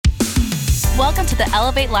welcome to the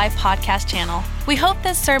Elevate Life podcast channel. We hope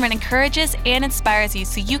this sermon encourages and inspires you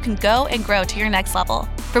so you can go and grow to your next level.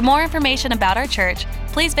 For more information about our church,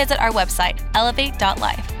 please visit our website,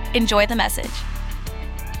 elevate.life. Enjoy the message.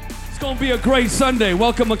 It's going to be a great Sunday.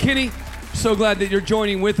 Welcome, McKinney. So glad that you're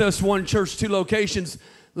joining with us. One church, two locations.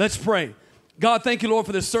 Let's pray. God, thank you, Lord,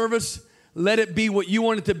 for this service. Let it be what you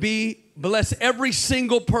want it to be. Bless every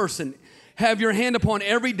single person. Have your hand upon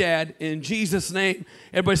every dad in Jesus' name.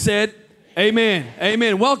 Everybody said, amen.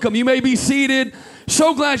 Amen. Welcome. You may be seated.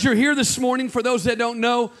 So glad you're here this morning. For those that don't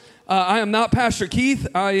know, I am not Pastor Keith.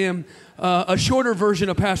 I am a shorter version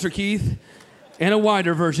of Pastor Keith and a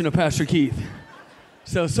wider version of Pastor Keith.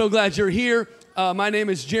 So glad you're here. My name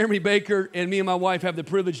is Jeremy Baker, and me and my wife have the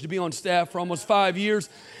privilege to be on staff for almost 5 years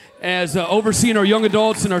as overseeing our young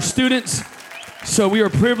adults and our students. So we are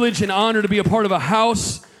privileged and honored to be a part of a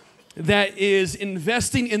house that is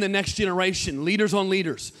investing in the next generation, leaders on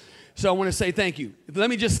leaders. So I want to say thank you. Let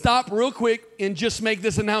me just stop real quick and just make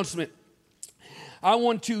this announcement. I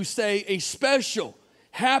want to say a special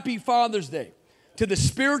happy Father's Day to the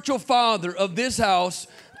spiritual father of this house,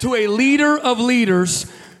 to a leader of leaders,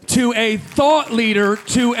 to a thought leader,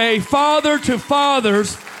 to a father to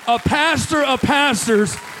fathers, a pastor of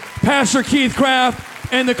pastors, Pastor Keith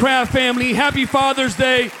Craft and the Craft family. Happy Father's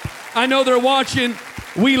Day. I know they're watching.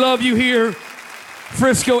 We love you here,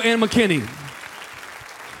 Frisco and McKinney.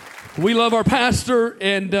 We love our pastor,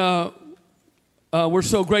 and we're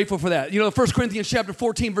so grateful for that. You know, 1 Corinthians chapter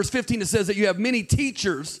 14, verse 15, it says that you have many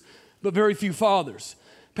teachers, but very few fathers.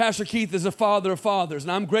 Pastor Keith is a father of fathers,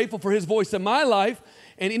 and I'm grateful for his voice in my life.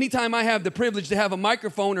 And anytime I have the privilege to have a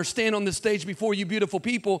microphone or stand on this stage before you beautiful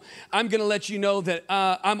people, I'm going to let you know that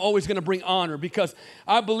I'm always going to bring honor, because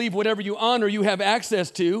I believe whatever you honor, you have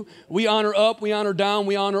access to. We honor up, we honor down,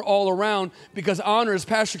 we honor all around, because honor, as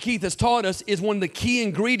Pastor Keith has taught us, is one of the key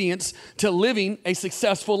ingredients to living a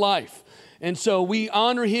successful life. And so we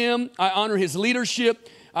honor him. I honor his leadership.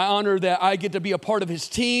 I honor that I get to be a part of his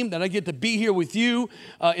team, that I get to be here with you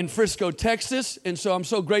in Frisco, Texas. And so I'm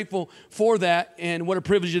so grateful for that, and what a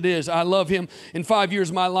privilege it is. I love him. In 5 years,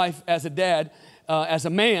 my life as a dad, as a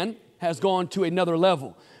man, has gone to another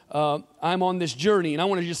level. I'm on this journey, and I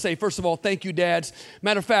want to just say, first of all, thank you, dads.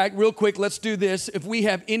 Matter of fact, real quick, let's do this. If we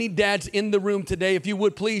have any dads in the room today, if you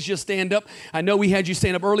would please just stand up. I know we had you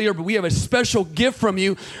stand up earlier, but we have a special gift from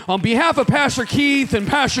you. On behalf of Pastor Keith and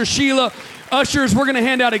Pastor Sheila, ushers, we're going to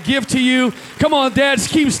hand out a gift to you. Come on, dads,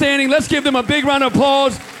 keep standing. Let's give them a big round of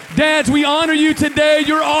applause. Dads, we honor you today.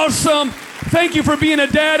 You're awesome. Thank you for being a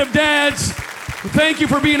dad of dads. Thank you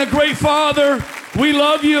for being a great father. We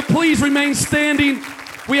love you. Please remain standing.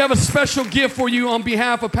 We have a special gift for you on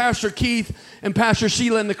behalf of Pastor Keith and Pastor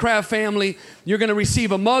Sheila and the Craft family. You're going to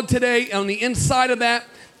receive a mug today. On the inside of that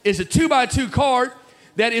is a 2x2 card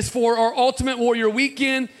that is for our Ultimate Warrior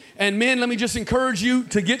Weekend. And men, let me just encourage you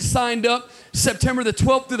to get signed up September the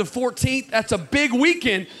 12th through the 14th. That's a big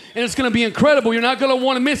weekend, and it's going to be incredible. You're not going to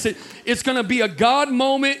want to miss it. It's going to be a God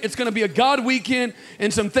moment. It's going to be a God weekend,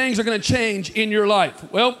 and some things are going to change in your life.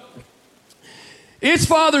 Well, it's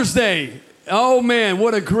Father's Day. Oh, man,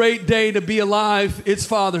 what a great day to be alive. It's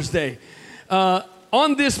Father's Day.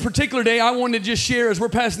 On this particular day, I wanted to just share, as we're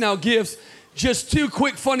passing out gifts, just two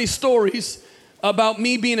quick funny stories about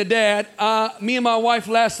me being a dad. Me and my wife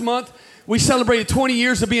last month, we celebrated 20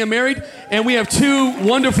 years of being married, and we have two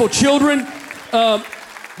wonderful children.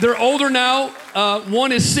 They're older now.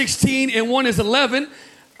 One is 16 and one is 11.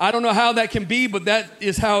 I don't know how that can be, but that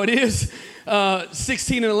is how it is.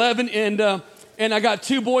 16 and 11, and I got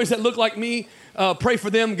two boys that look like me. Pray for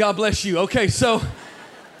them. God bless you. Okay, so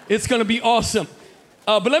it's going to be awesome.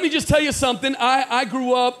 But let me just tell you something. I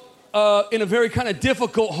grew up in a very kind of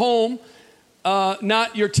difficult home.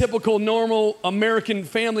 Not your typical normal American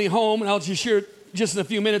family home, and I'll just share it just in a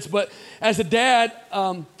few minutes. But as a dad,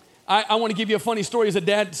 I want to give you a funny story as a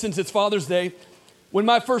dad, since it's Father's Day. When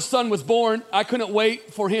my first son was born, I couldn't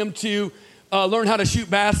wait for him to learn how to shoot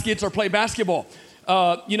baskets or play basketball.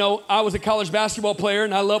 You know, I was a college basketball player,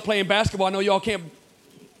 and I love playing basketball. I know y'all can't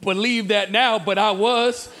believe that now, but I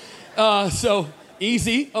was. So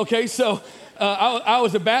easy, okay? So I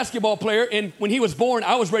was a basketball player, and when he was born,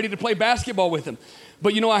 I was ready to play basketball with him.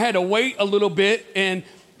 But, you know, I had to wait a little bit, and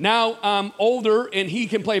now I'm older, and he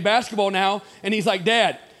can play basketball now, and he's like,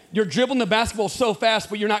 Dad, you're dribbling the basketball so fast,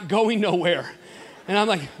 but you're not going nowhere. And I'm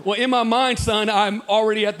like, well, in my mind, son, I'm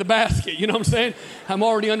already at the basket. You know what I'm saying? I'm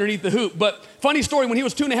already underneath the hoop. But funny story, when he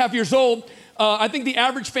was 2.5 years old, I think the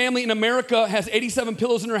average family in America has 87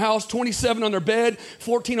 pillows in their house, 27 on their bed,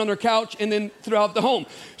 14 on their couch, and then throughout the home.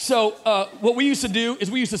 So what we used to do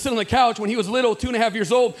is we used to sit on the couch when he was little, 2.5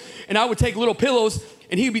 years old, and I would take little pillows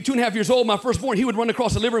and he'd be 2.5 years old, my firstborn, he would run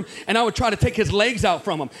across the living room, and I would try to take his legs out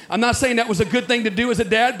from him. I'm not saying that was a good thing to do as a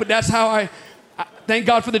dad, but that's how I thank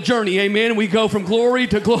God for the journey, amen? We go from glory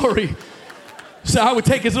to glory. So I would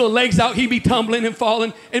take his little legs out, he'd be tumbling and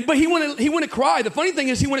falling, but he wouldn't cry. The funny thing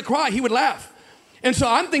is he wouldn't cry, he would laugh. And so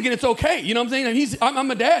I'm thinking it's okay, you know what I'm saying? And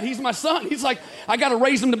I'm a dad, he's my son. He's like, I got to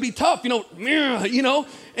raise him to be tough, you know,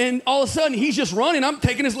 and all of a sudden he's just running, I'm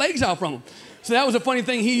taking his legs out from him. So that was a funny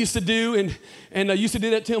thing he used to do, and I used to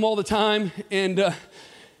do that to him all the time, and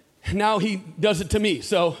now he does it to me.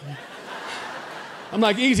 So I'm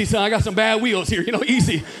like, easy, son, I got some bad wheels here, you know,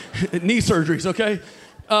 easy. Knee surgeries, okay?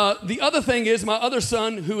 The other thing is my other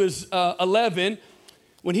son, who is 11,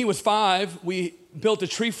 when he was 5, we built a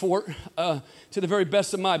tree fort to the very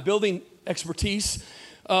best of my building expertise.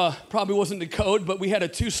 Probably wasn't the code, but we had a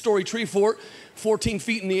 2-story tree fort, 14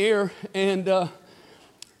 feet in the air, and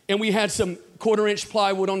we had some 1/4-inch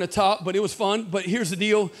plywood on the top, but it was fun. But here's the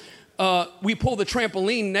deal. We pulled the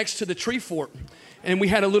trampoline next to the tree fort, and we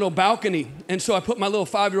had a little balcony. And so I put my little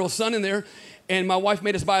 5-year-old son in there, and my wife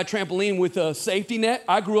made us buy a trampoline with a safety net.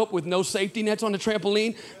 I grew up with no safety nets on the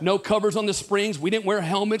trampoline, no covers on the springs. We didn't wear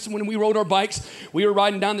helmets when we rode our bikes. We were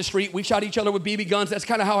riding down the street. We shot each other with BB guns. That's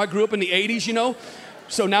kind of how I grew up in the 80s, you know.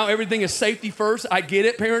 So now everything is safety first. I get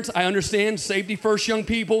it, parents. I understand safety first, young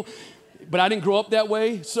people. But I didn't grow up that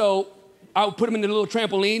way. So I would put him in the little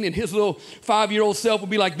trampoline, and his little 5-year-old self would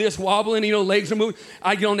be like this, wobbling, you know, legs are moving.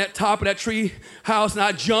 I'd get on that top of that tree house, and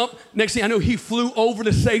I'd jump. Next thing I knew, he flew over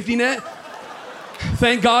the safety net.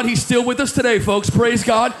 Thank God he's still with us today, folks. Praise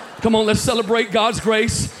God. Come on, let's celebrate God's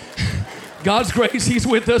grace. God's grace, he's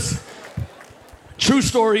with us. True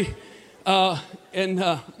story. And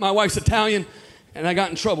my wife's Italian, and I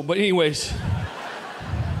got in trouble. But anyways.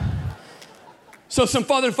 So some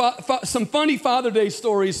funny Father Day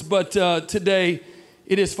stories, but today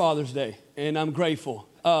it is Father's Day, and I'm grateful.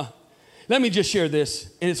 Let me just share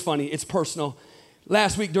this, and it's funny, it's personal.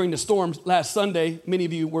 Last week during the storm, last Sunday, many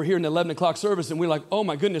of you were here in the 11 o'clock service, and we're like, oh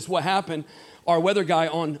my goodness, what happened? Our weather guy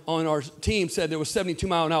on our team said there was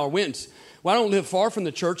 72-mile-an-hour winds. Well, I don't live far from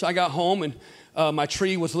the church. I got home, and my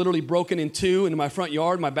tree was literally broken in two in my front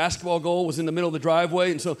yard. My basketball goal was in the middle of the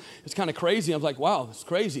driveway, and so it's kind of crazy. I was like, wow, it's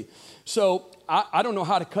crazy. So I don't know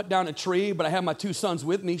how to cut down a tree, but I have my 2 sons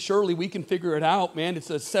with me. Surely we can figure it out, man. It's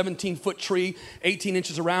a 17-foot tree, 18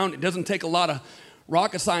 inches around. It doesn't take a lot of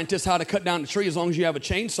rocket scientists how to cut down a tree as long as you have a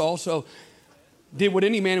chainsaw. So did what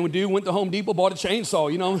any man would do, went to Home Depot, bought a chainsaw,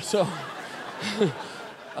 you know. So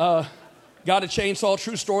got a chainsaw,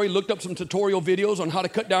 true story, looked up some tutorial videos on how to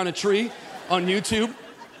cut down a tree on YouTube.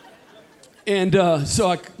 And so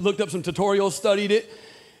I looked up some tutorials, studied it.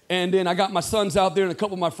 And then I got my sons out there and a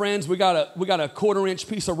couple of my friends. We got a 1/4-inch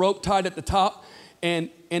piece of rope tied at the top. And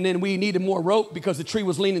then we needed more rope because the tree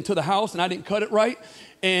was leaning to the house and I didn't cut it right.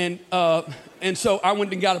 And so I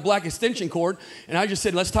went and got a black extension cord. And I just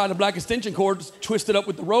said, let's tie the black extension cord, twist it up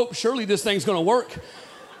with the rope. Surely this thing's going to work.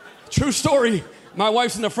 True story. My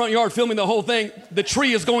wife's in the front yard filming the whole thing. The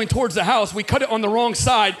tree is going towards the house. We cut it on the wrong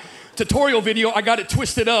side. Tutorial video, I got it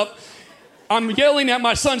twisted up. I'm yelling at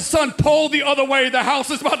my son, pull the other way. The house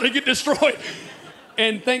is about to get destroyed.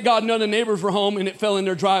 And thank God none of the neighbors were home and it fell in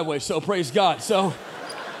their driveway. So praise God. So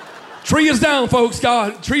tree is down, folks.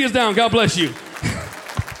 Tree is down. God bless you.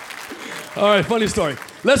 All right, funny story.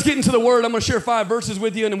 Let's get into the word. I'm going to share 5 verses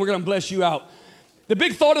with you and then we're going to bless you out. The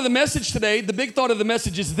big thought of the message today,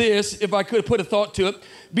 is this, if I could put a thought to it.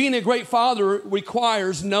 Being a great father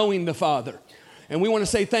requires knowing the Father. And we want to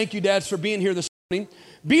say thank you, dads, for being here this morning.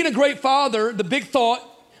 Being a great father, the big thought,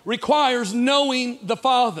 requires knowing the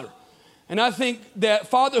Father. And I think that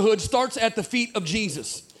fatherhood starts at the feet of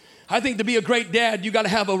Jesus. I think to be a great dad, you got to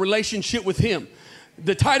have a relationship with him.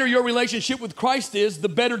 The tighter your relationship with Christ is, the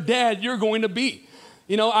better dad you're going to be.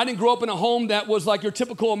 You know, I didn't grow up in a home that was like your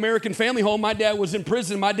typical American family home. My dad was in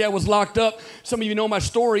prison. My dad was locked up. Some of you know my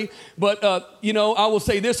story. But, you know, I will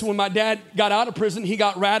say this. When my dad got out of prison, he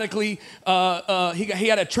got radically, he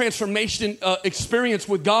had a transformation experience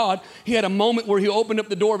with God. He had a moment where he opened up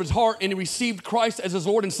the door of his heart and he received Christ as his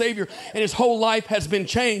Lord and Savior. And his whole life has been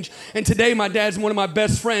changed. And today my dad's one of my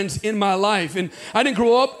best friends in my life. And I didn't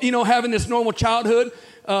grow up, you know, having this normal childhood.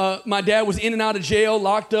 My dad was in and out of jail,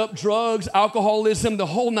 locked up, drugs, alcoholism, the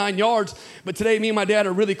whole 9 yards. But today, me and my dad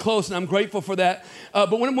are really close, and I'm grateful for that.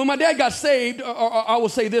 But when my dad got saved, or I will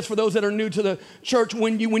say this for those that are new to the church,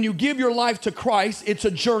 when you give your life to Christ, it's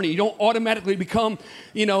a journey. You don't automatically become,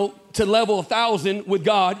 you know, to level 1,000 with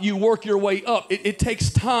God. You work your way up. It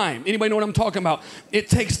takes time. Anybody know what I'm talking about? It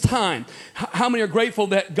takes time. How many are grateful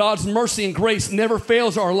that God's mercy and grace never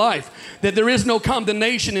fails our life, that there is no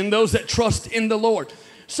condemnation in those that trust in the Lord?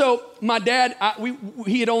 So my dad,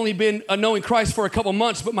 he had only been knowing Christ for a couple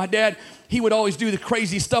months, but my dad, he would always do the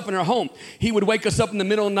crazy stuff in our home. He would wake us up in the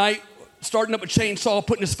middle of the night, starting up a chainsaw,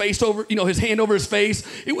 putting his face over, his hand over his face.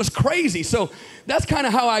 It was crazy. So that's kind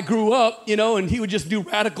of how I grew up, and he would just do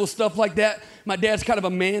radical stuff like that. My dad's kind of a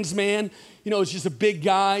man's man. He's just a big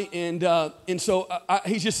guy, and so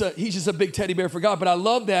he's just a big teddy bear for God. But I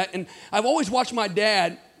love that, and I've always watched my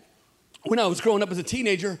dad, when I was growing up as a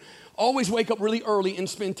teenager, always wake up really early and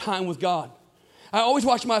spend time with God. I always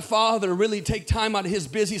watched my father really take time out of his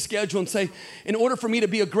busy schedule and say, in order for me to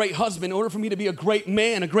be a great husband, in order for me to be a great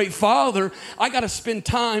man, a great father, I got to spend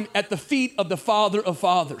time at the feet of the Father of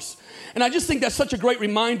fathers. And I just think that's such a great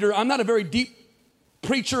reminder. I'm not a very deep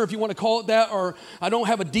preacher, if you want to call it that, or I don't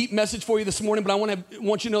have a deep message for you this morning, but I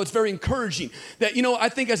want you to know it's very encouraging that, I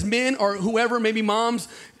think as men or whoever, maybe moms,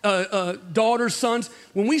 daughters, sons,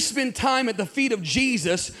 when we spend time at the feet of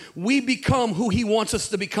Jesus, we become who he wants us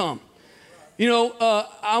to become.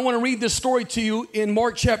 I want to read this story to you in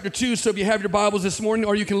Mark chapter 2, so if you have your Bibles this morning,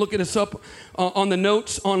 or you can look at us up on the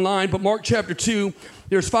notes online, but Mark chapter 2,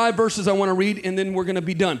 there's 5 verses I want to read, and then we're going to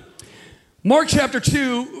be done. Mark chapter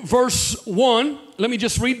 2, verse 1, let me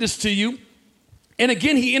just read this to you. And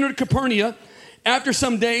again, he entered Capernaum. After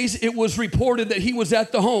some days, it was reported that he was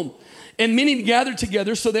at the home. And many gathered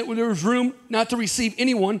together so that there was room not to receive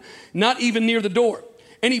anyone, not even near the door.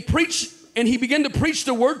 And he began to preach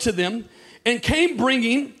the word to them, and came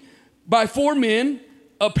bringing by 4 men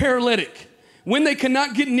a paralytic. When they could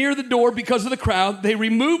not get near the door because of the crowd, they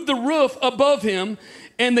removed the roof above him,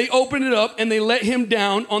 and they opened it up, and they let him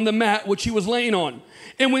down on the mat which he was laying on.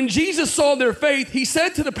 And when Jesus saw their faith, he said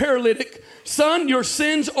to the paralytic, "Son, your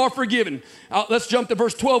sins are forgiven." Let's jump to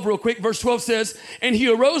verse 12 real quick. Verse 12 says, "And he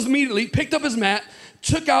arose immediately, picked up his mat,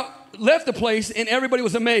 left the place, and everybody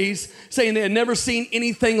was amazed, saying they had never seen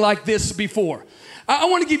anything like this before." I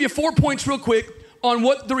want to give you 4 points real quick on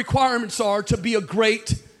what the requirements are to be a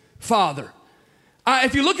great father.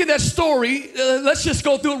 If you look at that story, let's just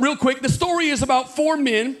go through it real quick. The story is about 4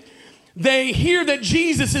 men. They hear that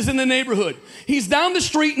Jesus is in the neighborhood. He's down the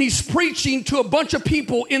street and he's preaching to a bunch of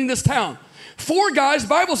people in this town. 4 guys,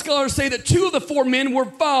 Bible scholars say that 2 of the 4 men were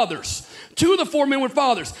fathers. 2 of the 4 men were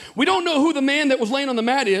fathers. We don't know who the man that was laying on the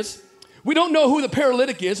mat is. We don't know who the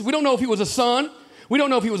paralytic is. We don't know if he was a son. We don't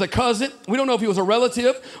know if he was a cousin. We don't know if he was a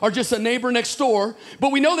relative or just a neighbor next door.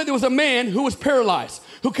 But we know that there was a man who was paralyzed,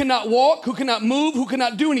 who could not walk, who could not move, who could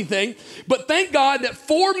not do anything. But thank God that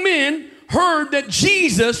 4 men heard that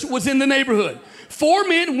Jesus was in the neighborhood. 4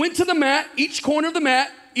 men went to the mat, each corner of the mat,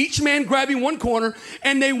 each man grabbing one corner,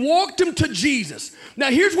 and they walked him to Jesus. Now,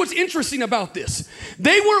 here's what's interesting about this.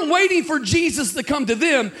 They weren't waiting for Jesus to come to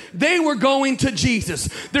them. They were going to Jesus.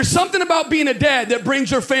 There's something about being a dad that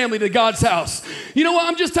brings your family to God's house. You know what?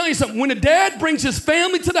 I'm just telling you something. When a dad brings his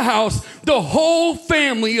family to the house, the whole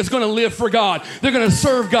family is going to live for God. They're going to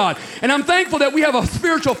serve God. And I'm thankful that we have a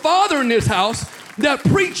spiritual father in this house that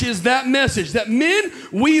preaches that message, that men,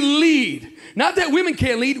 we lead. Not that women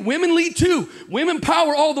can't lead. Women lead too. Women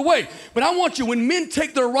power all the way. But I want you, when men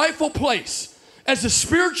take their rightful place as a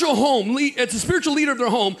spiritual as a spiritual leader of their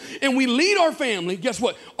home, and we lead our family, guess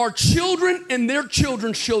what? Our children and their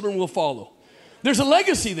children's children will follow. There's a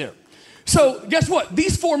legacy there. So guess what?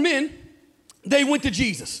 These 4 men, they went to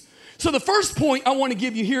Jesus. So the first point I want to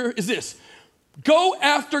give you here is this. Go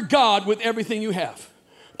after God with everything you have.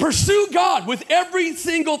 Pursue God with every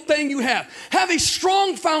single thing you have. Have a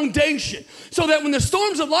strong foundation so that when the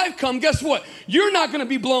storms of life come, guess what? You're not going to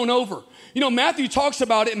be blown over. Matthew talks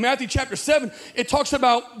about it in Matthew chapter 7. It talks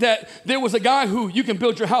about that there was a guy who you can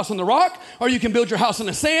build your house on the rock or you can build your house on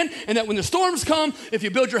the sand, and that when the storms come, if you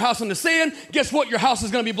build your house on the sand, guess what? Your house is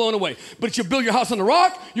going to be blown away. But if you build your house on the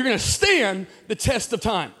rock, you're going to stand the test of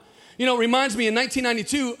time. It reminds me in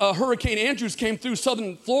 1992, Hurricane Andrews came through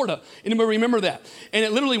southern Florida. Anybody remember that? And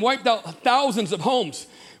it literally wiped out thousands of homes.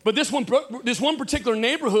 But this one particular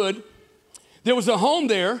neighborhood, there was a home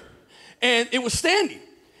there, and it was standing.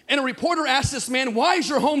 And a reporter asked this man, "Why is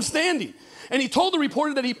your home standing?" And he told the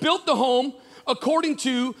reporter that he built the home according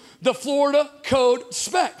to the Florida code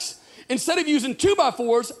specs. Instead of using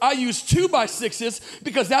 2x4s, I used 2x6s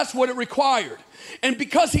because that's what it required. And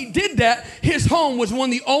because he did that, his home was one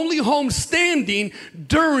of the only homes standing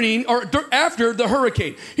during or after the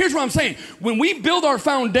hurricane. Here's what I'm saying. When we build our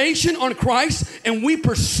foundation on Christ and we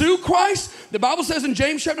pursue Christ, the Bible says in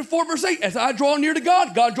James chapter 4, verse 8, as I draw near to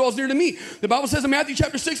God, God draws near to me. The Bible says in Matthew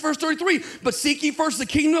chapter 6, verse 33, but seek ye first the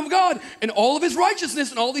kingdom of God and all of his righteousness,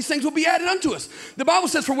 and all these things will be added unto us. The Bible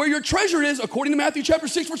says, for where your treasure is, according to Matthew chapter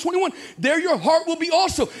 6, verse 21, there your heart will be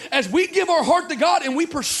also. As we give our heart to God and we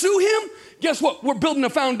pursue him, guess what? We're building a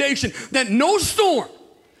foundation that no storm,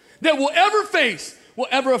 that we'll ever face will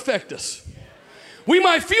ever affect us. We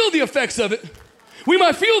might feel the effects of it. We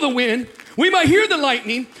might feel the wind. We might hear the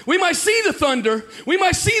lightning. We might see the thunder. We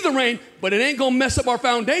might see the rain, but it ain't going to mess up our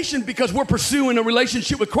foundation because we're pursuing a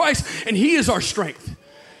relationship with Christ and He is our strength.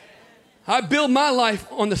 I build my life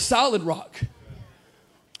on the solid rock.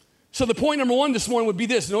 So the point number one this morning would be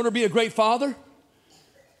this. In order to be a great father,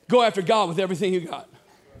 go after God with everything you got.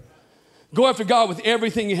 Go after God with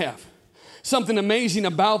everything you have. Something amazing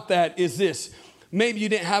about that is this. Maybe you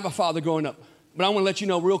didn't have a father growing up, but I want to let you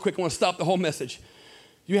know real quick. I want to stop the whole message.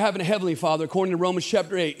 You have a heavenly Father, according to Romans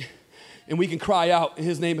chapter 8, and we can cry out, and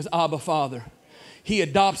His name is Abba Father. He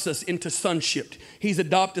adopts us into sonship. He's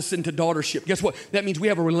adopted us into daughtership. Guess what? That means we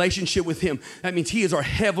have a relationship with Him. That means He is our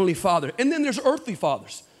heavenly Father. And then there's earthly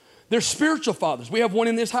fathers. There's spiritual fathers. We have one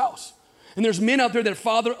in this house. And there's men out there that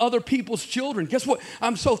father other people's children. Guess what?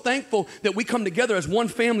 I'm so thankful that we come together as one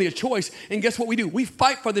family of choice. And guess what we do? We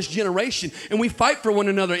fight for this generation and we fight for one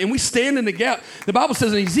another and we stand in the gap. The Bible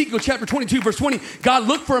says in Ezekiel chapter 22 verse 20, God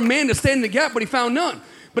looked for a man to stand in the gap, but He found none.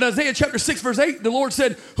 But Isaiah chapter 6 verse 8, the Lord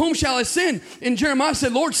said, whom shall I send? And Jeremiah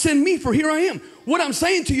said, Lord, send me, for here I am. What I'm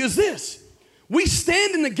saying to you is this. We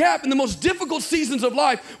stand in the gap in the most difficult seasons of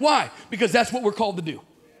life. Why? Because that's what we're called to do.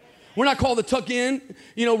 We're not called to tuck in,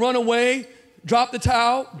 run away, drop the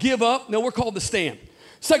towel, give up. No, we're called to stand.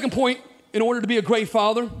 Second point, in order to be a great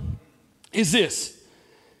father, is this.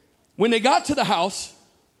 When they got to the house,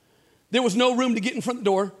 there was no room to get in front of the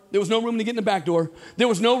door. There was no room to get in the back door. There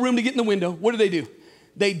was no room to get in the window. What did they do?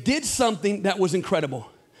 They did something that was incredible.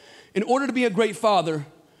 In order to be a great father,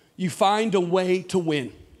 you find a way to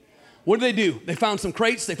win. What did they do? They found some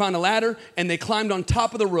crates, they found a ladder, and they climbed on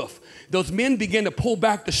top of the roof. Those men began to pull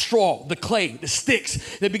back the straw, the clay, the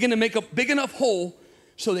sticks. They began to make a big enough hole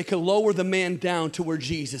so they could lower the man down to where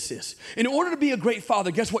Jesus is. In order to be a great father,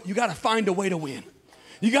 guess what? You got to find a way to win.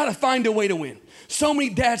 You got to find a way to win. So many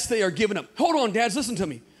dads today are giving up. Hold on, dads, listen to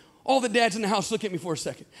me. All the dads in the house, look at me for a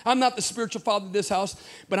second. I'm not the spiritual father of this house,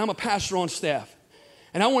 but I'm a pastor on staff.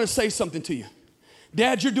 And I want to say something to you.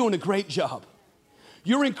 Dad, you're doing a great job.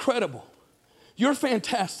 You're incredible. You're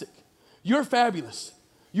fantastic. You're fabulous.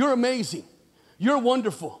 You're amazing. You're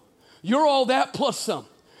wonderful. You're all that plus some.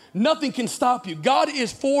 Nothing can stop you. God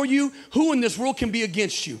is for you. Who in this world can be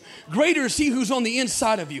against you? Greater is He who's on the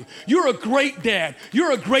inside of you. You're a great dad.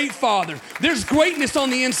 You're a great father. There's greatness on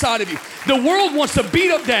the inside of you. The world wants to beat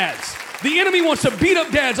up dads. The enemy wants to beat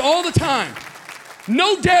up dads all the time.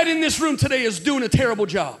 No dad in this room today is doing a terrible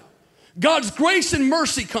job. God's grace and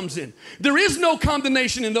mercy comes in. There is no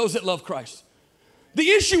condemnation in those that love Christ. The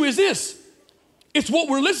issue is this. It's what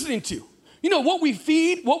we're listening to. What we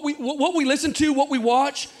feed, what we listen to, what we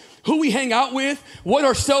watch, who we hang out with, what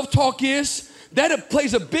our self-talk is, that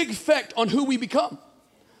plays a big effect on who we become.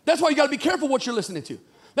 That's why you got to be careful what you're listening to.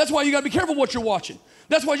 That's why you got to be careful what you're watching.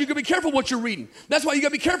 That's why you got to be careful what you're reading. That's why you got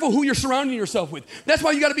to be careful who you're surrounding yourself with. That's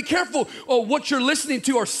why you got to be careful what you're listening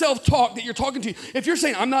to or self-talk that you're talking to. If you're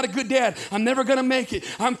saying, I'm not a good dad, I'm never going to make it,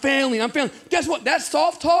 I'm failing. Guess what? That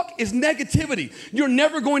self-talk is negativity. You're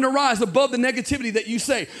never going to rise above the negativity that you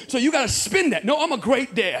say. So you got to spin that. No, I'm a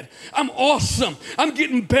great dad. I'm awesome. I'm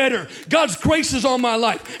getting better. God's grace is on my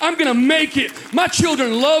life. I'm going to make it. My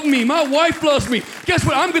children love me. My wife loves me. Guess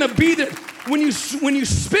what? I'm going to be there. When you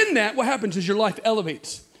spin that, what happens is your life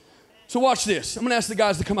elevates. So watch this. I'm going to ask the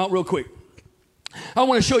guys to come out real quick. I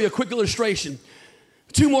want to show you a quick illustration.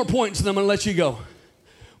 2 more points and I'm going to let you go.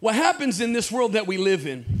 What happens in this world that we live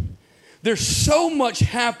in, there's so much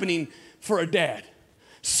happening for a dad.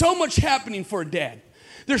 So much happening for a dad.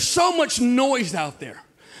 There's so much noise out there.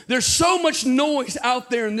 There's so much noise out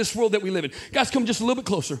there in this world that we live in. Guys, come just a little bit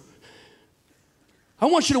closer. I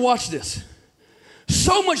want you to watch this.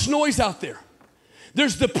 So much noise out there.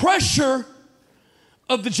 There's the pressure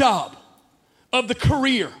of the job, of the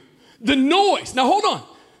career, the noise. Now hold on.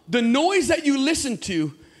 The noise that you listen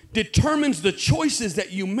to determines the choices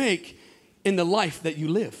that you make in the life that you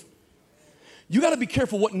live. You got to be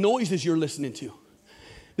careful what noises you're listening to.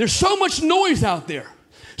 There's so much noise out there.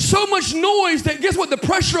 So much noise that, guess what? The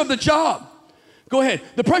pressure of the job. Go ahead.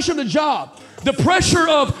 The pressure of the job. The pressure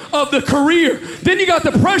of the career. Then you got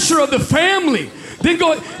the pressure of the family. Then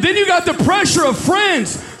you got the pressure of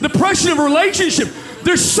friends, the pressure of relationship.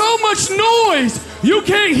 There's so much noise, you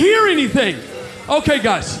can't hear anything. Okay,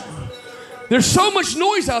 guys, there's so much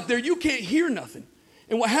noise out there, you can't hear nothing.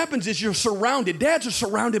 And what happens is you're surrounded. Dads are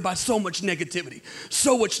surrounded by so much negativity,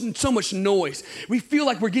 so much noise. We feel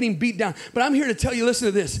like we're getting beat down. But I'm here to tell you, listen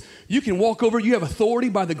to this. You can walk over, you have authority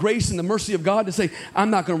by the grace and the mercy of God to say, I'm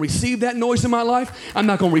not going to receive that noise in my life. I'm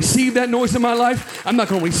not going to receive that noise in my life. I'm not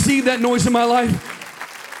going to receive that noise in my life.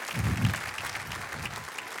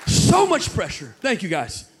 So much pressure. Thank you,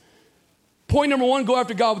 guys. Point number one, go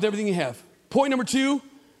after God with everything you have. Point number two,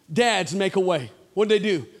 dads make a way. What did they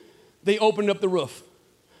do? They opened up the roof.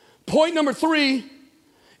 Point number three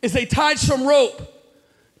is they tied some rope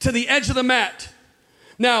to the edge of the mat.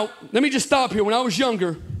 Now, let me just stop here. When I was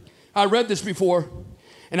younger, I read this before,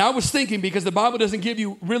 and I was thinking, because the Bible doesn't give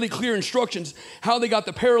you really clear instructions, how they got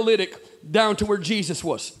the paralytic down to where Jesus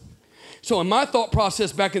was. So in my thought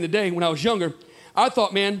process back in the day when I was younger, I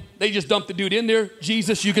thought, man, they just dumped the dude in there.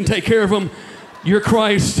 Jesus, you can take care of him. You're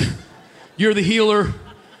Christ. You're the healer.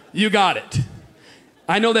 You got it.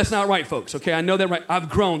 I know that's not right, folks, okay? I know that right. I've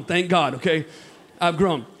grown, thank God, okay? I've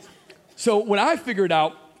grown. So what I figured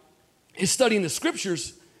out is studying the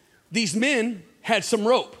scriptures, these men had some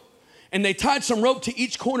rope, and they tied some rope to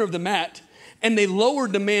each corner of the mat, and they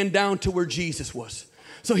lowered the man down to where Jesus was.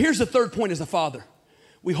 So here's the third point as a father.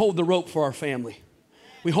 We hold the rope for our family.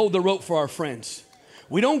 We hold the rope for our friends.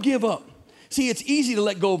 We don't give up. See, it's easy to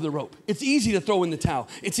let go of the rope. It's easy to throw in the towel.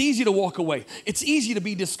 It's easy to walk away. It's easy to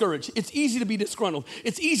be discouraged. It's easy to be disgruntled.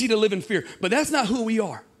 It's easy to live in fear. But that's not who we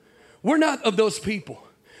are. We're not of those people.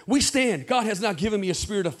 We stand. God has not given me a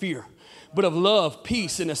spirit of fear, but of love,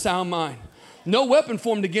 peace, and a sound mind. No weapon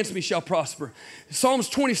formed against me shall prosper. Psalms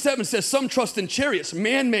 27 says some trust in chariots,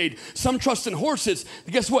 man-made. Some trust in horses.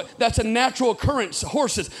 Guess what? That's a natural occurrence,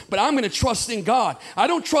 horses. But I'm going to trust in God. I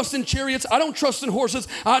don't trust in chariots. I don't trust in horses.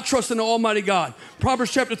 I trust in the Almighty God.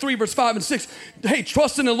 Proverbs chapter 3, verse 5 and 6. Hey,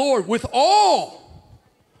 trust in the Lord with all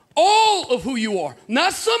of who you are.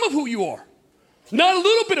 Not some of who you are. Not a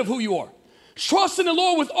little bit of who you are. Trust in the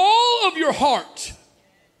Lord with all of your heart.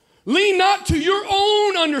 Lean not to your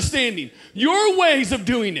own understanding, your ways of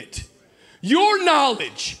doing it, your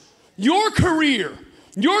knowledge, your career,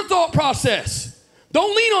 your thought process.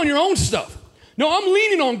 Don't lean on your own stuff. No, I'm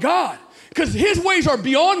leaning on God because his ways are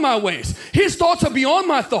beyond my ways. His thoughts are beyond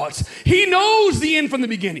my thoughts. He knows the end from the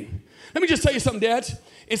beginning. Let me just tell you something, dads.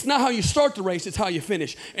 It's not how you start the race, it's how you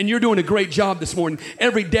finish. And you're doing a great job this morning.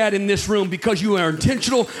 Every dad in this room, because you are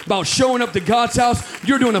intentional about showing up to God's house,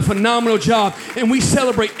 you're doing a phenomenal job. And we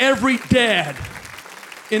celebrate every dad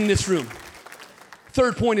in this room.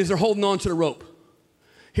 Third point is they're holding on to the rope.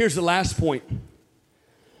 Here's the last point.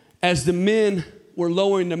 As the men were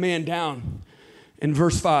lowering the man down, in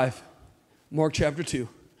verse 5, Mark chapter 2,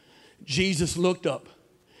 Jesus looked up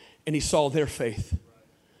and he saw their faith.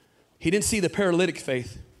 He didn't see the paralytic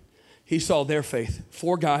faith. He saw their faith.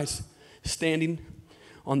 4 guys standing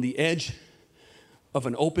on the edge of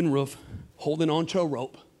an open roof, holding onto a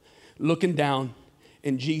rope, looking down,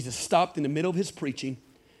 and Jesus stopped in the middle of his preaching,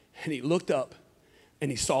 and he looked up, and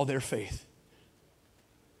he saw their faith.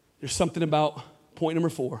 There's something about point number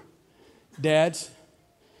 4. Dads,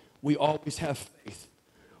 we always have faith.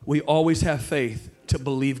 We always have faith to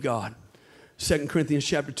believe God. 2 Corinthians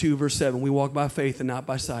chapter 2, verse 7, we walk by faith and not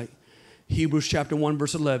by sight. Hebrews chapter 1,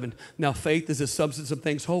 verse 11. Now faith is the substance of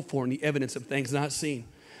things hoped for and the evidence of things not seen.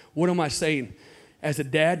 What am I saying? As a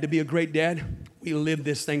dad, to be a great dad, we live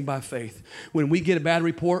this thing by faith. When we get a bad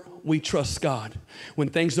report, we trust God. When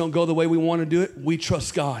things don't go the way we want to do it, we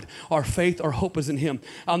trust God. Our faith, our hope is in him.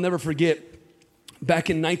 I'll never forget, back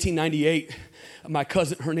in 1998, my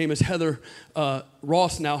cousin, her name is Heather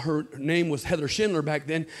Ross now. Her name was Heather Schindler back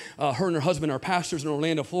then. Her and her husband are pastors in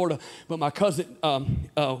Orlando, Florida. But my cousin,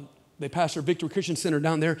 they pastor Victory Christian Center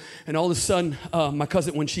down there. And all of a sudden, my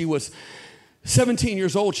cousin, when she was 17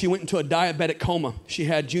 years old, she went into a diabetic coma. She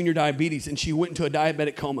had junior diabetes, and she went into a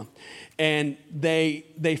diabetic coma. And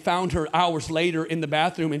they found her hours later in the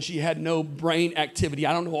bathroom, and she had no brain activity.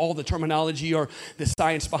 I don't know all the terminology or the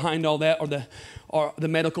science behind all that or the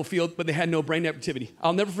medical field, but they had no brain activity.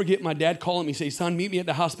 I'll never forget my dad calling me, saying, son, meet me at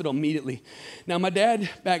the hospital immediately. Now, my dad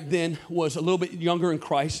back then was a little bit younger in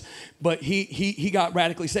Christ, but he got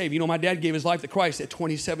radically saved. You know, my dad gave his life to Christ at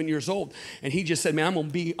 27 years old, and he just said, man, I'm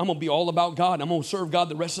gonna be all about God. I'm gonna serve God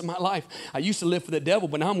the rest of my life. I used to live for the devil,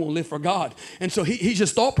 but now I'm gonna live for God. And so he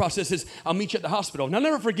just thought process is, I'll meet you at the hospital. And I'll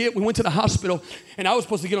never forget, we went to the hospital, and I was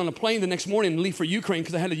supposed to get on a plane the next morning and leave for Ukraine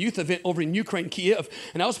because I had a youth event over in Ukraine, Kiev,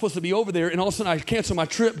 and I was supposed to be over there, and all of a sudden I canceled my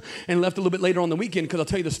trip and left a little bit later on the weekend because I'll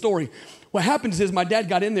tell you the story. What happens is my dad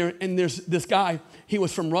got in there, and there's this guy. He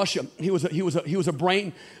was from Russia. He was a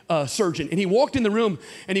brain surgeon, and he walked in the room,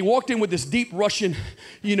 and he walked in with this deep Russian,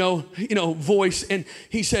 voice, and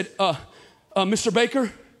he said, "Mr.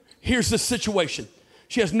 Baker, here's the situation.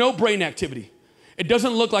 She has no brain activity. It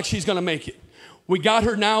doesn't look like she's going to make it. We got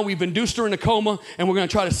her now. We've induced her in a coma, and we're going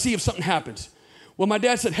to try to see if something happens." Well, my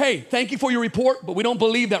dad said, "Hey, thank you for your report, but we don't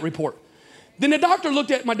believe that report." Then the doctor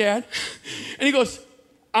looked at my dad, and he goes,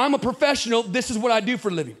 I'm a professional. This is what I do for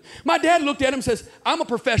a living. My dad looked at him and says, I'm a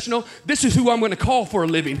professional. This is who I'm going to call for a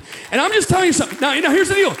living. And I'm just telling you something. Now here's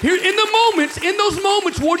the deal. Here, in those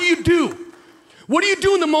moments, what do you do? What do you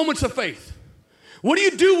do in the moments of faith? What do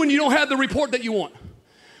you do when you don't have the report that you want?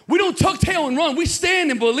 We don't tuck tail and run. We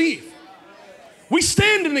stand and believe. We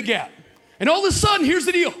stand in the gap. And all of a sudden, here's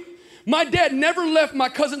the deal. My dad never left my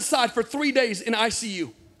cousin's side for 3 days in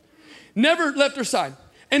ICU. Never left her side.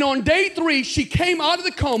 And on day 3, she came out of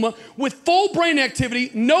the coma with full brain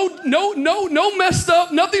activity, no messed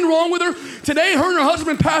up, nothing wrong with her. Today, her and her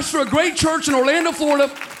husband pastor a great church in Orlando,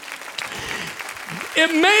 Florida.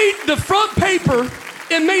 It made the front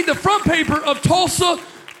paper of Tulsa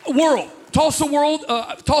World, Tulsa,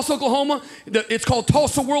 Oklahoma. It's called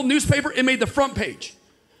Tulsa World newspaper. It made the front page.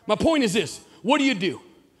 My point is this. What do?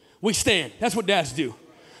 We stand. That's what dads do.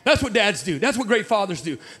 That's what dads do. That's what great fathers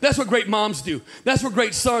do. That's what great moms do. That's what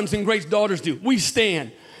great sons and great daughters do. We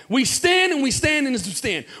stand. We stand and we stand and we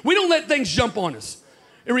stand. We don't let things jump on us.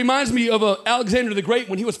 It reminds me of Alexander the Great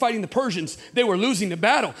when he was fighting the Persians. They were losing the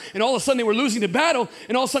battle. And all of a sudden they were losing the battle.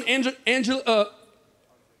 And all of a sudden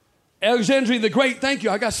Alexander the Great, thank you.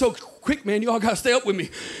 I got so quick, man. Y'all got to stay up with me.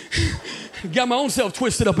 Got my own self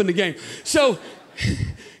twisted up in the game. So,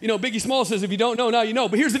 Biggie Small says, if you don't know, now you know.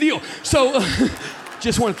 But here's the deal. So,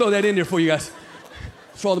 just want to throw that in there for you guys.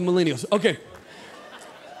 For all the millennials. Okay.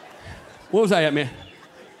 What was I at, man?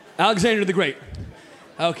 Alexander the Great.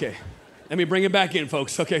 Okay. Let me bring it back in,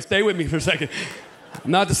 folks. Okay, stay with me for a second. I'm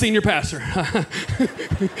not the senior pastor.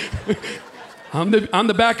 I'm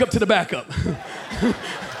the backup to the backup.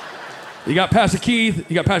 You got Pastor Keith,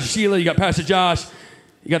 you got Pastor Sheila, you got Pastor Josh,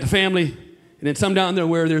 you got the family, and then some down there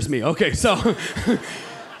where there's me. Okay, so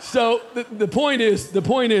the point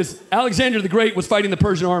is, Alexander the Great was fighting the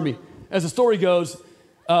Persian army. As the story goes,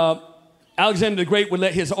 Alexander the Great would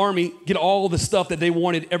let his army get all the stuff that they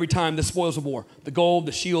wanted every time, the spoils of war, the gold,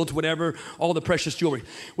 the shields, whatever, all the precious jewelry.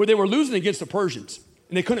 Where they were losing against the Persians,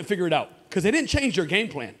 and they couldn't figure it out because they didn't change their game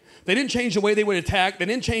plan. They didn't change the way they would attack. They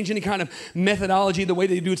didn't change any kind of methodology, the way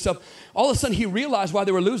they do stuff. All of a sudden, he realized why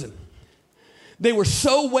they were losing. They were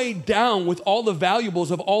so weighed down with all the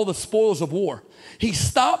valuables of all the spoils of war. He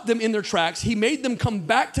stopped them in their tracks. He made them come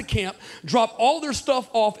back to camp, drop all their stuff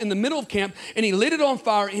off in the middle of camp, and he lit it on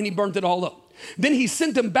fire and he burnt it all up. Then he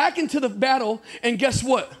sent them back into the battle, and guess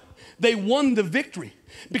what? They won the victory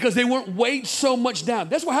because they weren't weighed so much down.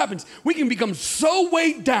 That's what happens. We can become so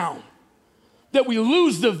weighed down that we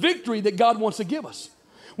lose the victory that God wants to give us.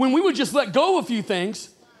 When we would just let go of a few things,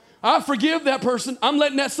 I forgive that person, I'm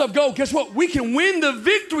letting that stuff go. Guess what? We can win the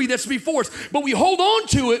victory that's before us, but we hold on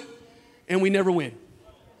to it and we never win.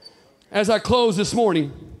 As I close this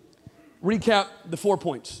morning, recap the 4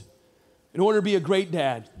 points. In order to be a great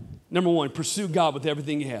dad, number 1, pursue God with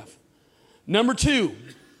everything you have. Number two,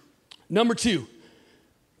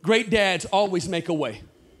 great dads always make a way.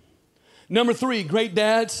 Number 3, great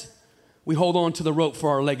dads, we hold on to the rope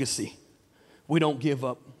for our legacy. We don't give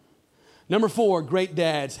up. Number 4, great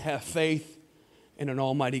dads have faith in an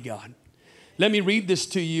almighty God. Let me read this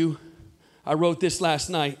to you. I wrote this last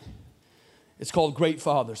night. It's called Great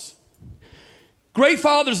Fathers. Great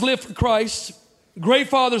fathers live for Christ. Great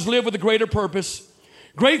fathers live with a greater purpose.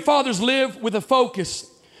 Great fathers live with a focus.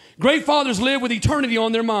 Great fathers live with eternity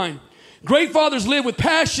on their mind. Great fathers live with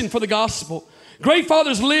passion for the gospel. Great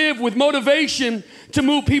fathers live with motivation to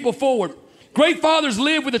move people forward. Great fathers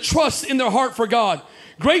live with a trust in their heart for God.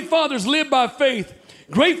 Great fathers live by faith.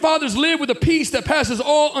 Great fathers live with a peace that passes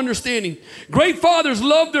all understanding. Great fathers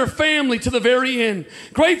love their family to the very end.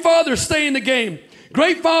 Great fathers stay in the game.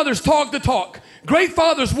 Great fathers talk the talk. Great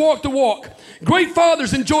fathers walk the walk. Great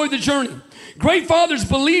fathers enjoy the journey. Great fathers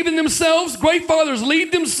believe in themselves. Great fathers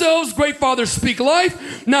lead themselves. Great fathers speak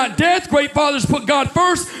life, not death. Great fathers put God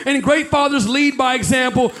first. And great fathers lead by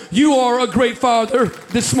example. You are a great father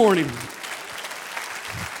this morning.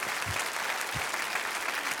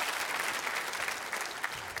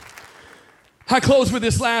 I close with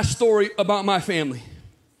this last story about my family.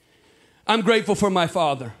 I'm grateful for my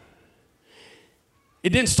father.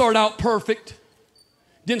 It didn't start out perfect.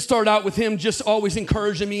 Didn't start out with him just always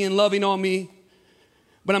encouraging me and loving on me.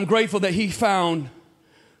 But I'm grateful that he found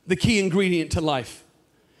the key ingredient to life.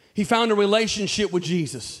 He found a relationship with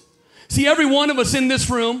Jesus. See, every one of us in this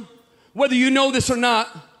room, whether you know this or not,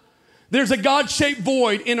 there's a God-shaped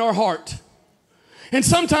void in our heart. And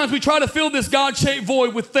sometimes we try to fill this God-shaped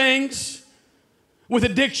void with things, with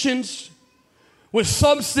addictions, with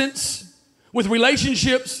substance, with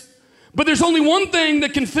relationships. But there's only one thing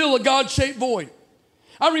that can fill a God-shaped void.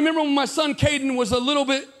 I remember when my son Caden was a little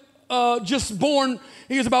bit just born.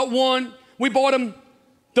 He was about 1. We bought him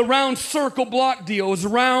the round circle block deal. It was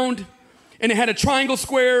round, and it had a triangle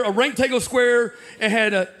square, a rectangle square, it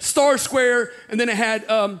had a star square, and then it had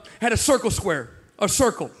a circle square, a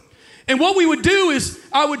circle. And what we would do is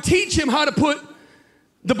I would teach him how to put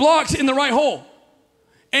the blocks in the right hole.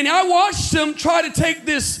 And I watched him try to take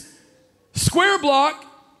this square block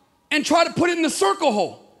and try to put it in the circle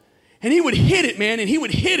hole. And he would hit it, man, and he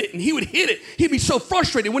would hit it, and he would hit it. He'd be so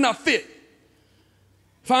frustrated, it would not fit.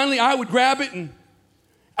 Finally, I would grab it, and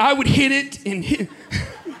I would hit it, and hit.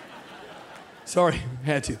 Sorry, I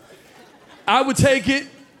had to. I would take it,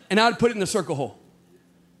 and I would put it in the circle hole.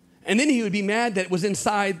 And then he would be mad that it was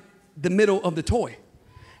inside the middle of the toy.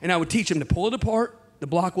 And I would teach him to pull it apart, the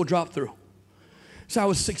block will drop through. So I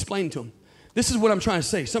was explaining to him, this is what I'm trying to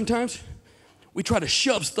say. Sometimes we try to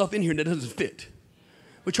shove stuff in here that doesn't fit.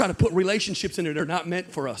 We try to put relationships in there that are not meant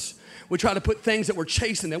for us. We try to put things that we're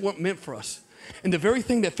chasing that weren't meant for us. And the very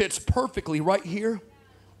thing that fits perfectly right here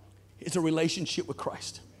is a relationship with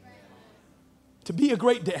Christ. To be a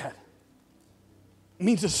great dad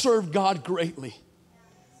means to serve God greatly.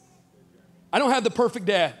 I don't have the perfect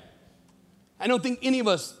dad. I don't think any of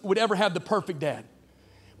us would ever have the perfect dad.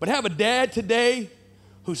 But I have a dad today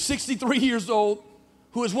who's 63 years old,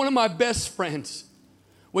 who is one of my best friends.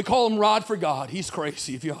 We call him Rod for God. He's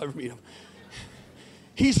crazy if you ever meet him.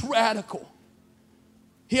 He's radical.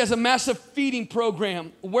 He has a massive feeding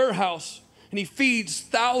program, a warehouse, and he feeds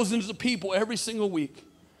thousands of people every single week.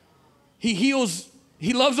 He heals,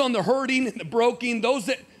 he loves on the hurting and the broken, those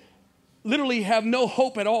that literally have no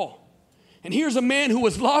hope at all. And here's a man who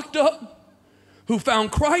was locked up, who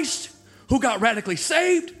found Christ, who got radically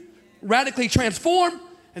saved, radically transformed,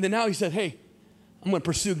 and then now he said, hey, I'm going to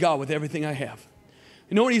pursue God with everything I have.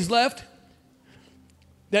 You know what he's left?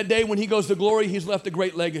 That day when he goes to glory, he's left a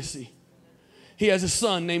great legacy. He has a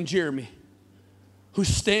son named Jeremy who's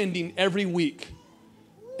standing every week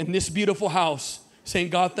in this beautiful house saying,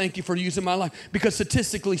 God, thank you for using my life. Because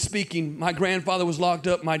statistically speaking, my grandfather was locked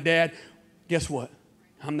up, my dad, guess what?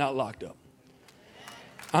 I'm not locked up.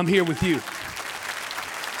 I'm here with you.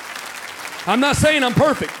 I'm not saying I'm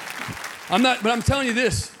perfect. But I'm telling you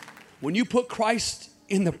this. When you put Christ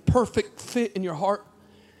in the perfect fit in your heart,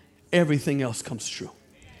 everything else comes true.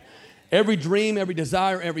 Every dream, every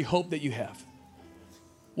desire, every hope that you have.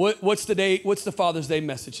 What's the Father's Day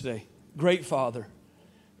message today? Great Father.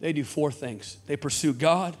 They do 4 things. They pursue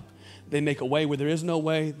God. They make a way where there is no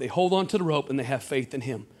way. They hold on to the rope and they have faith in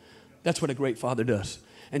Him. That's what a great father does.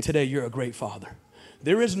 And today you're a great father.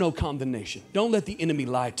 There is no condemnation. Don't let the enemy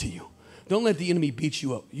lie to you. Don't let the enemy beat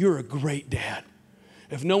you up. You're a great dad.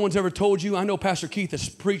 If no one's ever told you, I know Pastor Keith has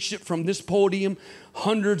preached it from this podium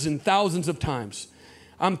hundreds and thousands of times.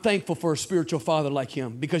 I'm thankful for a spiritual father like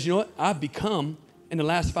him because you know what? I've become, in the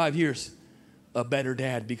last 5 years, a better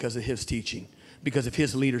dad because of his teaching, because of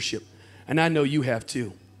his leadership. And I know you have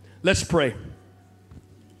too. Let's pray.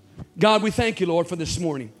 God, we thank you, Lord, for this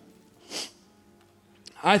morning.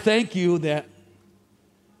 I thank you that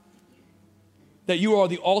you are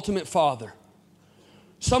the ultimate father.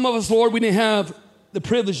 Some of us, Lord, we didn't have the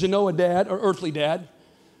privilege to know a dad or earthly dad,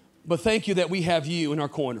 but thank you that we have you in our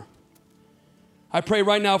corner. I pray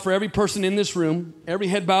right now for every person in this room, every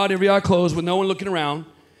head bowed, every eye closed with no one looking around.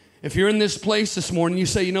 If you're in this place this morning, you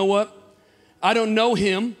say, you know what? I don't know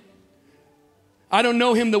him. I don't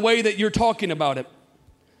know him the way that you're talking about it.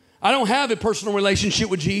 I don't have a personal relationship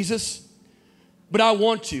with Jesus, but I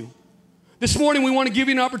want to. This morning, we want to give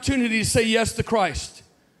you an opportunity to say yes to Christ.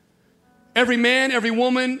 Every man, every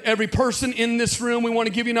woman, every person in this room, we want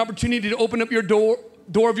to give you an opportunity to open up your door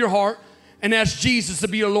of your heart and ask Jesus to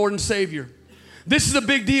be your Lord and Savior. This is a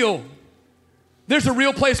big deal. There's a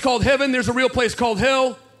real place called heaven. There's a real place called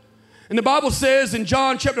hell. And the Bible says in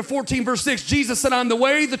John chapter 14, verse 6, Jesus said, I'm the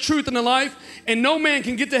way, the truth, and the life, and no man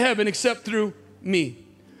can get to heaven except through me.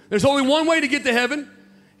 There's only one way to get to heaven.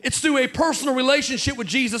 It's through a personal relationship with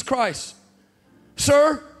Jesus Christ.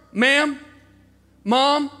 Sir, ma'am,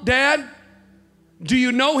 mom, dad, do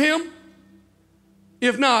you know him?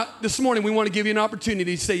 If not, this morning we want to give you an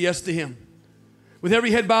opportunity to say yes to him. With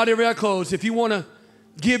every head bowed, every eye closed, if you want to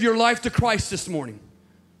give your life to Christ this morning,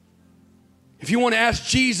 if you want to ask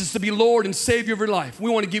Jesus to be Lord and Savior of your life,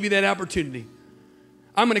 we want to give you that opportunity.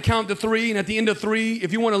 I'm going to count to 3, and at the end of 3,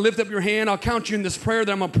 if you want to lift up your hand, I'll count you in this prayer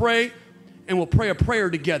that I'm going to pray, and we'll pray a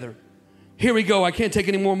prayer together. Here we go. I can't take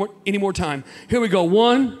any more time. Here we go.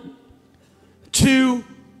 1, 2,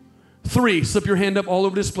 3. Slip your hand up all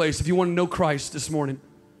over this place if you want to know Christ this morning.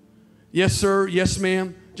 Yes, sir. Yes,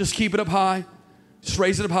 ma'am. Just keep it up high. Just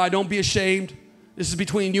raise it up high. Don't be ashamed. This is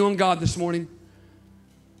between you and God this morning.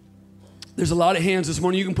 There's a lot of hands this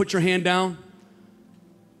morning. You can put your hand down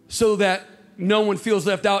so that no one feels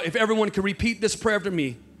left out. If everyone could repeat this prayer after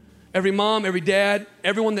me, every mom, every dad,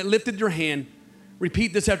 everyone that lifted your hand,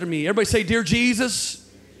 repeat this after me. Everybody say, Dear Jesus,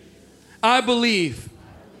 I believe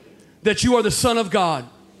that you are the Son of God,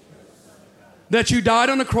 that you died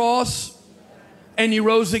on the cross and you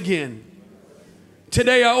rose again.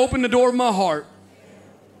 Today I open the door of my heart.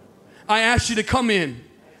 I ask you to come in,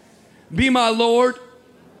 be my Lord,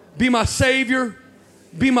 be my Savior,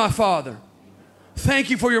 be my Father. Thank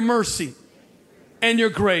you for your mercy and your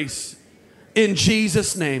grace. In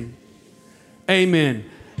Jesus' name, amen.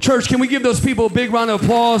 Church, can we give those people a big round of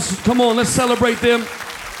applause? Come on, let's celebrate them.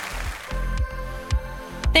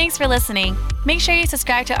 Thanks for listening. Make sure you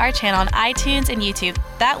subscribe to our channel on iTunes and YouTube.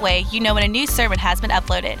 That way, you know when a new sermon has been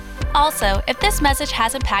uploaded. Also, if this message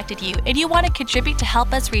has impacted you and you want to contribute to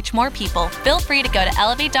help us reach more people, feel free to go to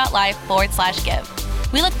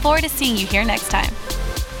elevate.life/give. We look forward to seeing you here next time.